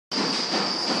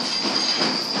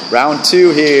Round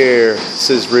 2 here. This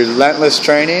is relentless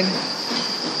training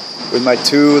with my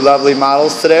two lovely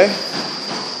models today.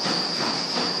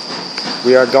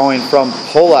 We are going from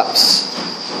pull-ups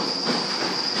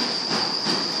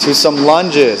to some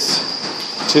lunges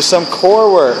to some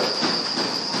core work,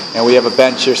 and we have a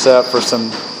bench here set up for some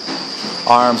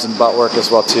arms and butt work as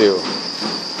well too.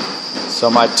 So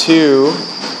my two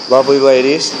lovely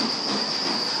ladies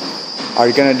are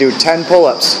going to do 10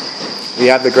 pull-ups. We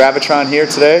have the Gravitron here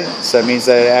today, so that means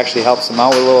that it actually helps them out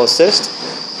with a little assist.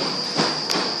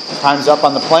 Time's up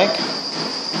on the plank.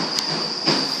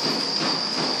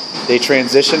 They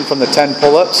transition from the 10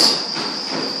 pull-ups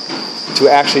to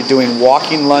actually doing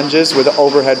walking lunges with an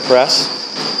overhead press.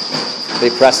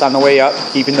 They press on the way up,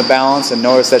 keeping the balance, and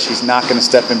notice that she's not going to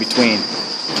step in between.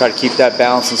 Try to keep that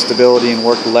balance and stability and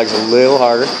work the legs a little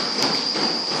harder.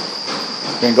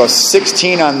 We're going to go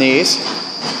 16 on these.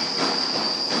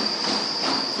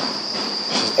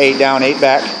 8 down, 8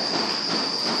 back.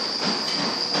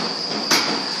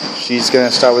 She's going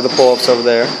to start with the pull-ups over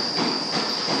there.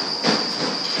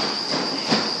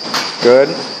 Good.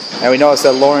 And we notice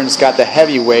that Lauren's got the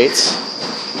heavy weights.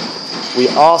 We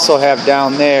also have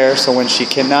down there, so when she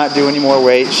cannot do any more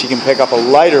weight, she can pick up a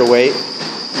lighter weight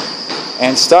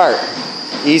and start.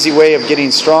 Easy way of getting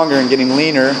stronger and getting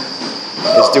leaner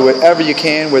is do whatever you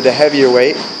can with the heavier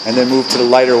weight and then move to the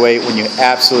lighter weight when you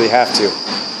absolutely have to.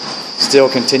 Still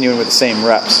continuing with the same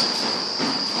reps.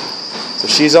 So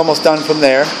she's almost done from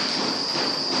there.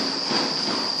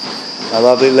 My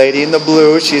lovely lady in the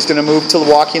blue, she's going to move to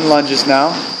walking lunges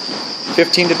now.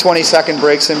 15 to 20 second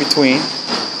breaks in between.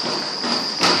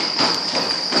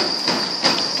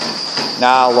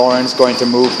 Now Lauren's going to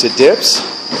move to dips.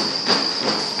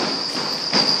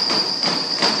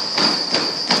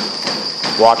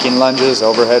 Walking lunges,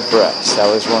 overhead press. That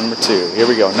was number 2. Here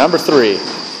we go. Number 3.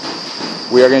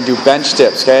 We are going to do bench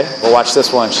dips, okay? Well, watch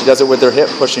this one. She does it with her hip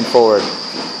pushing forward.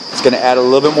 It's going to add a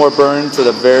little bit more burn to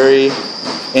the very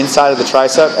inside of the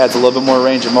tricep, adds a little bit more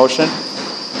range of motion.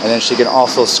 And then she can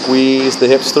also squeeze the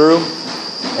hips through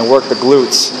and work the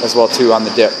glutes as well too on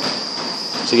the dip.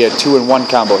 So you get a 2-in-1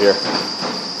 combo here.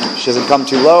 She doesn't come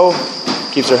too low,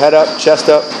 keeps her head up, chest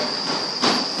up.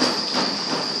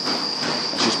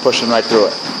 And she's pushing right through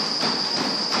it.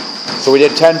 So we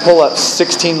did 10 pull-ups,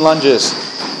 16 lunges.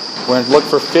 We're going to look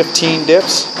for 15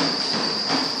 dips,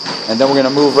 and then we're going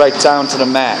to move right down to the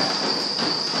mat.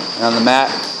 And on the mat,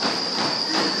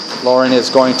 Lauren is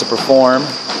going to perform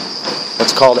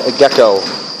what's called a gecko,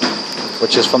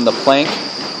 which is from the plank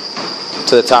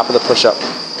to the top of the push-up.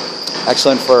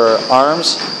 Excellent for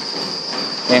arms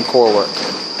and core work.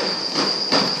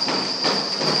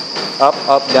 Up,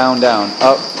 up, down, down.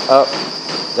 Up, up,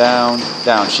 down,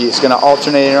 down. She's going to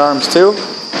alternate her arms too.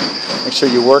 Make sure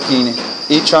you're working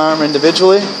each arm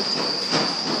individually.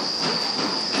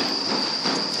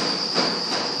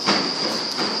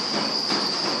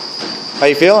 How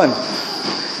you feeling?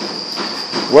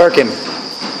 Working.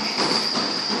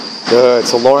 Good.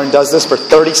 So Lauren does this for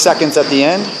 30 seconds at the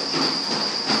end.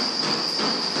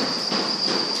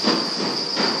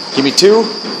 Give me 2.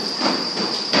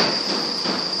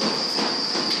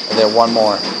 And then 1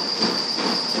 more.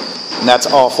 And that's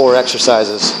all 4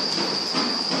 exercises.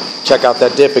 Check out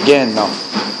that dip again, though.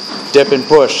 Dip and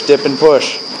push, dip and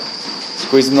push.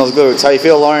 Squeezing those glutes. How you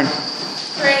feel, Lauren?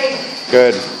 Great.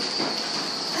 Good.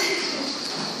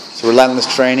 It's relentless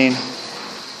training.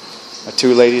 My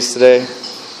 2 ladies today.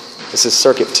 This is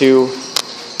circuit 2.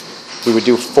 We would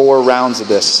do 4 rounds of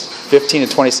this. 15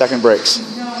 to 20 second breaks.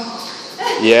 No.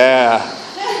 Yeah.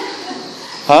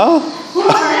 Huh?